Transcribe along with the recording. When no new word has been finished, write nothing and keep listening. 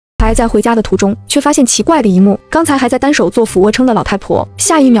来在回家的途中，却发现奇怪的一幕：刚才还在单手做俯卧撑的老太婆，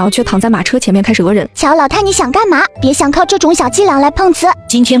下一秒却躺在马车前面开始讹人。乔老太，你想干嘛？别想靠这种小伎俩来碰瓷！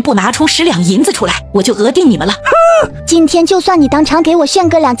今天不拿出10两银子出来，我就讹定你们了。今天就算你当场给我炫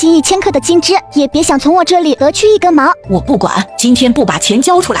个2斤1000克的金枝，也别想从我这里讹去一根毛！我不管，今天不把钱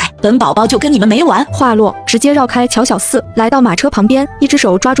交出来，本宝宝就跟你们没完！话落，直接绕开乔小四，来到马车旁边，一只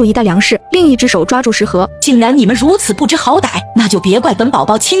手抓住一袋粮食，另一只手抓住食盒。竟然你们如此不知好歹，那就别怪本宝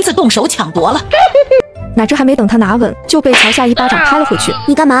宝亲自动手抢夺了。哪知还没等他拿稳，就被乔夏一巴掌拍了回去。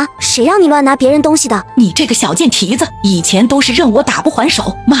你干嘛？谁让你乱拿别人东西的？你这个小贱蹄子，以前都是任我打不还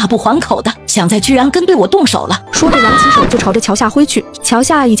手，骂不还口的，现在居然跟对我动手了。说着扬起手就朝着乔夏挥去。乔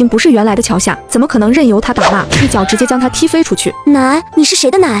夏已经不是原来的乔夏，怎么可能任由他打骂？一脚直接将他踢飞出去。奶，你是谁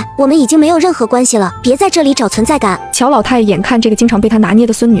的奶？我们已经没有任何关系了，别在这里找存在感。乔老太眼看这个经常被他拿捏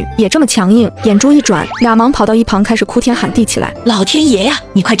的孙女也这么强硬，眼珠一转，俩忙跑到一旁开始哭天喊地起来。老天爷呀，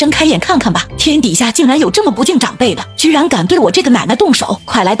你快睁开眼看看吧，天底下竟然有这么不敬长辈的，居然敢对我这个奶奶动手！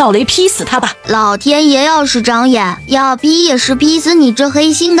快来盗雷劈死他吧！老天爷要是长眼，要劈也是劈死你这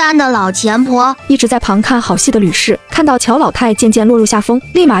黑心肝的老钱婆！一直在旁看好戏的吕氏看到乔老太渐渐落入下风，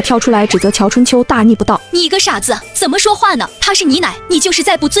立马跳出来指责乔春秋大逆不道：“你个傻子，怎么说话呢？她是你奶，你就是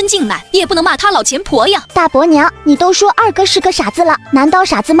再不尊敬奶，也不能骂她老钱婆呀！”大伯娘，你都说二哥是个傻子了，难道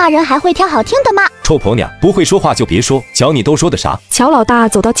傻子骂人还会挑好听的吗？臭婆娘，不会说话就别说，瞧你都说的啥？乔老大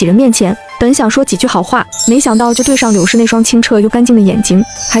走到几人面前，本想说几句好话，没想到就对上柳氏那双清澈又干净的眼睛，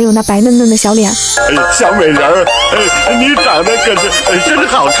还有那白嫩嫩的小脸。小美人儿，你长得可是真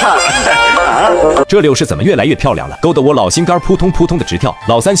好看。这柳氏怎么越来越漂亮了？勾得我老心肝扑通扑通的直跳。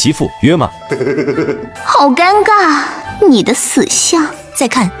老三媳妇约吗？好尴尬，你的死相！再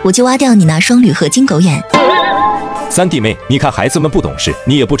看我就挖掉你那双铝合金狗眼。三弟妹，你看孩子们不懂事，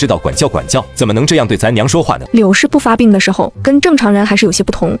你也不知道管教，怎么能这样对咱娘说话呢？柳氏不发病的时候，跟正常人还是有些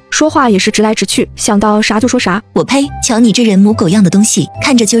不同，说话也是直来直去，想到啥就说啥。我呸！瞧你这人模狗样的东西，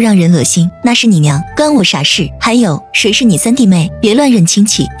看着就让人恶心。那是你娘，关我啥事？还有，谁是你三弟妹？别乱认亲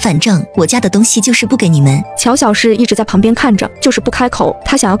戚，反正我家的东西就是不给你们。乔小氏一直在旁边看着，就是不开口。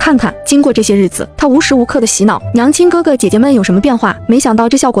她想要看看，经过这些日子，她无时无刻的洗脑娘亲哥哥姐姐们有什么变化，没想到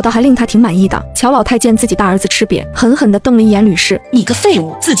这效果倒还令她挺满意的。乔老太见自己大儿子吃瘪，狠狠地瞪了一眼吕氏：“你个废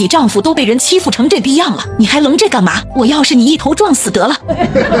物，自己丈夫都被人欺负成这逼样了，你还愣这干嘛？我要是你一头撞死得了！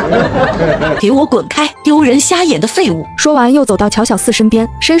给我滚开，丢人瞎眼的废物！”说完又走到乔小四身边，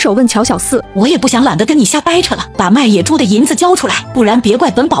伸手问乔小四：“我也不想懒得跟你瞎掰扯了，把卖野猪的银子交出来，不然别怪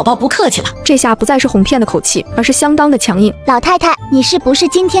本宝宝不客气了。”这下不再是哄骗的口气，而是相当的强硬。老太太，你是不是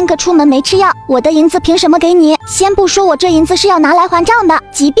今天个出门没吃药？我的银子凭什么给你？先不说我这银子是要拿来还账的，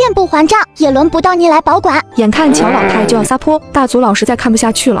即便不还账，也轮不到你来保管。眼看乔老太就要撒泼，大族老实在看不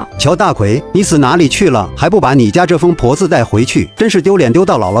下去了：“乔大奎，你死哪里去了？还不把你家这疯婆子带回去？真是丢脸丢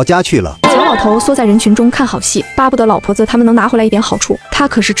到姥姥家去了。”乔老头缩在人群中看好戏，巴不得老婆子他们能拿回来一点好处。他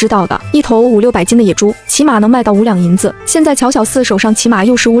可是知道的，一头500-600斤的野猪，起码能卖到5两银子。现在乔小四手上起码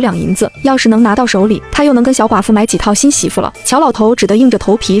又是5两银子，要是能拿到手里，他又能跟小寡妇买几套新媳妇了。乔老头只得硬着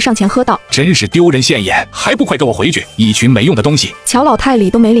头皮上前喝道：“真是丢人现眼，还不快给我回去！一群没用的东西！”乔老太理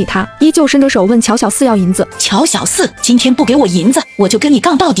都没理他，依旧伸着手问乔小四要银子。乔小四，今天不给我银子，我就跟你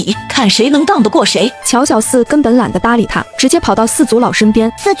杠到底，看谁能杠得过谁。乔小四根本懒得搭理他，直接跑到四祖老身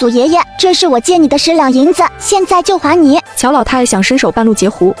边：“四祖爷爷，这是我借你的10两银子，现在就还你。”乔老太想伸手半路截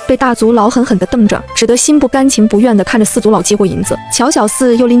胡，被大族老狠狠地瞪着，只得心不甘情不愿地看着四祖老接过银子。乔小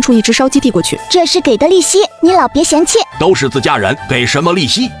四又拎出一只烧鸡递过去：“这是给的利息，你老别嫌弃。”都是自家人，给什么利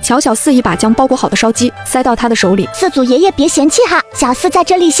息？乔小四一把将包裹好的烧鸡塞到他的手里：“四祖爷爷别嫌弃哈，小四在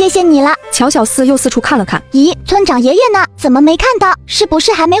这里谢谢你了。”乔小四又四处看了看：“咦，村长爷爷呢？怎么没看到？是不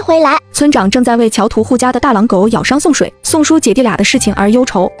是还没回来？”村长正在为乔屠户家的大狼狗咬伤送水，宋叔姐弟俩的事情而忧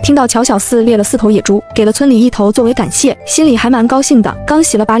愁。听到乔小四猎了4头野猪，给了村里1头作为感谢，心里还蛮高兴的。刚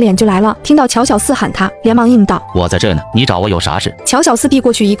洗了把脸就来了，听到乔小四喊他，连忙应道：“我在这呢，你找我有啥事？”乔小四递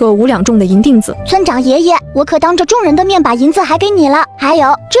过去一个5两重的银锭子：“村长爷爷，我可当着众人的面把银子还给你了。还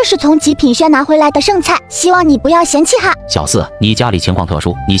有，这是从极品轩拿回来的剩菜，希望你不要嫌弃哈。”小四，你家里情况特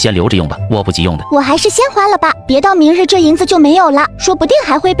殊，你先留着用吧，我不急用的。我还是先花了吧，别到明日这银子就没有了，说不定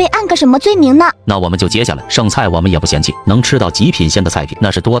还会被按个什么罪名呢。那我们就接下来，剩菜我们也不嫌弃，能吃到极品鲜的菜品，那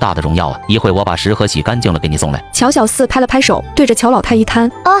是多大的荣耀啊！一会我把食盒洗干净了给你送来。乔小四拍了拍手，对着乔老太一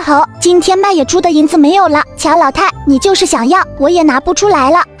摊：“哦吼，今天卖野猪的银子没有了，乔老太，你就是想要，我也拿不出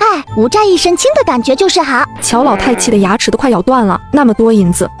来了。哎，无债一身轻的感觉就是好。”乔老太气得牙齿都快咬断了，那么多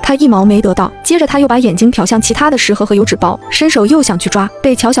银子，她1毛没得到。接着她又把眼睛瞟向其他的食盒和油纸包，伸手又想去抓，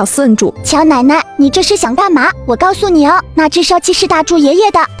被乔小四摁住：“乔奶奶，你这是想干嘛？我告诉你哦，那只烧鸡是大猪爷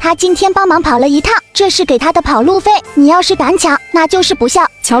爷的，他今天帮忙跑了一趟，这是给他的跑路费。你要是敢抢，那就是不孝。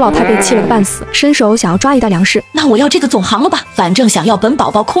乔老太被气了个半死，伸手想要抓一袋粮食。那我要这个总行了吧？反正想要本宝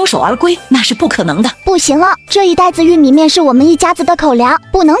宝空手而归，那是不可能的。不行了，这一袋子玉米面是我们一家子的口粮，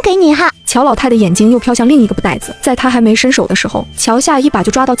不能给你哈。乔老太的眼睛又飘向另一个布袋子，在她还没伸手的时候，乔夏一把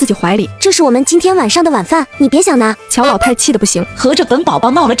就抓到自己怀里。这是我们今天晚上的晚饭，你别想拿。乔老太气得不行，合着本宝宝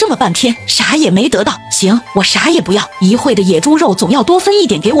闹了这么半天，啥也没得到。行，我啥也不要，一会的野猪肉总要多分一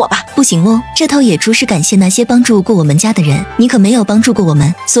点给我吧。不行哦，这头野猪是感谢那些帮助过我们家的人，你可没有帮助过我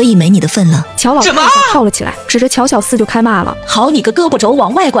们，所以没你的份了。乔老太跳了起来，指着乔小四就开骂了。好你个胳膊肘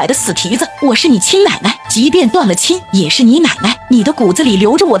往外拐的死蹄子，我是你亲奶奶，即便断了亲也是你奶奶，你的骨子里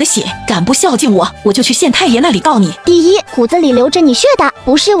流着我的血，敢不孝敬我，我就去县太爷那里告你。第一，骨子里流着你血的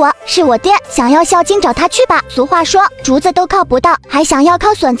不是我，是我爹，想要孝敬找他去吧。俗话说，竹子都靠不到，还想要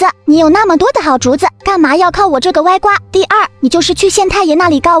靠笋子，你有那么多的好竹子，干嘛要靠我这个歪瓜？第二，你就是去县太爷那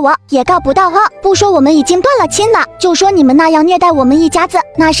里告我，也告不到哦。不说我们已经断了亲了，就说你们那样虐待我们一家子，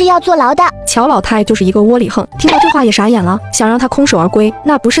那是要坐牢的。乔老太就是一个窝里横，听到这话也傻眼了，想让他空手而归，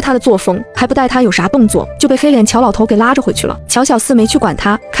那不是他的作风，还不带他有啥动作，就被黑脸乔老头给拉着回去了。乔小四没去管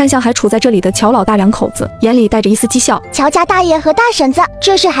他，看向还处在这里的乔老大两口子，眼里带着一丝讥笑。乔家大爷和大婶子，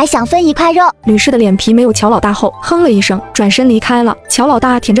这是还想分一块肉？吕氏的脸皮没有乔老大厚，哼了一声，转身离开了。乔老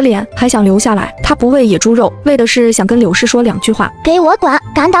大舔着脸，还想留下来，他不为野猪肉，为的是想跟柳氏说两句话。给我滚！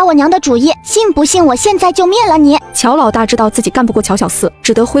敢打我娘的主意，信不信我现在就灭了你？乔老大知道自己干不过乔小四，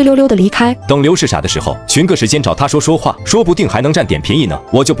只得灰溜溜的离开。等刘氏傻的时候，寻个时间找他说话，说不定还能占点便宜呢。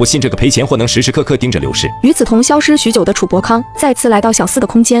我就不信这个赔钱货能时时刻刻盯着刘氏。与此同消失许久的楚伯康再次来到小四的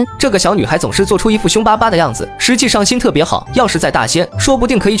空间。这个小女孩总是做出一副凶巴巴的样子，实际上心特别好，要是在大仙，说不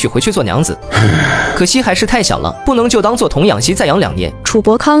定可以娶回去做娘子。可惜还是太小了，不能就当做童养媳再养2年。楚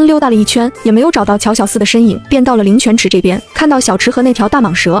伯康溜达了一圈，也没有找到乔小四的身影，便到了灵泉池这边，看到小池和那条大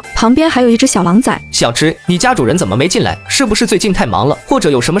蟒蛇，旁边还有一只小狼崽。小池，你家主人怎么没进来？是不是最近太忙了，或者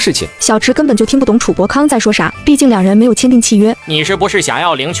有什么事情？小池根本就听不懂楚伯康在说啥，毕竟两人没有签订契约。你是不是想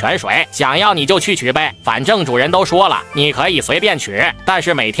要灵泉水？想要你就去取呗，反正主人都说了，你可以随便取，但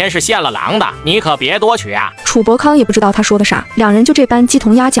是每天是限了狼的，你可别多取啊。楚伯康也不知道他说的啥，两人就这般鸡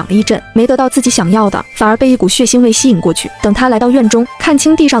同鸭讲了一阵，没得到自己想要的，反而被一股血腥味吸引过去。等他来到院中，看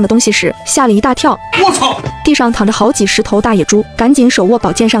清地上的东西时，吓了一大跳。我操！地上躺着好几十头大野猪，赶紧手握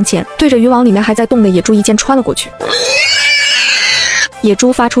宝剑上前，对着鱼网里面还在动的野猪一剑穿了过去。野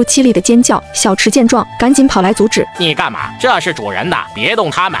猪发出凄厉的尖叫，小池见状赶紧跑来阻止。你干嘛？这是主人的，别动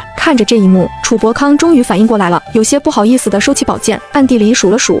他们。看着这一幕，楚伯康终于反应过来了，有些不好意思的收起宝剑，暗地里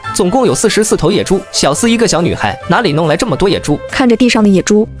数了数，总共有44头野猪。小四一个小女孩，哪里弄来这么多野猪？看着地上的野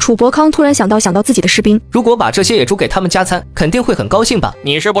猪，楚伯康突然想到自己的士兵，如果把这些野猪给他们加餐，肯定会很高兴吧？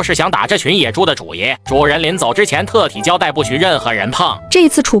你是不是想打这群野猪的主意？主人临走之前特体交代，不许任何人碰。这一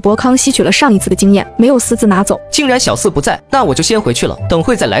次楚伯康吸取了上一次的经验，没有私自拿走。既然小四不在，那我就先回去了，等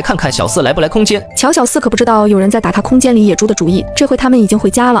会再来看看小四来不来空间。乔小四可不知道有人在打他空间里野猪的主意，这回他们已经回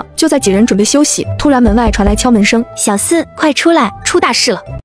家了。就在几人准备休息，突然门外传来敲门声，小四，快出来，出大事了。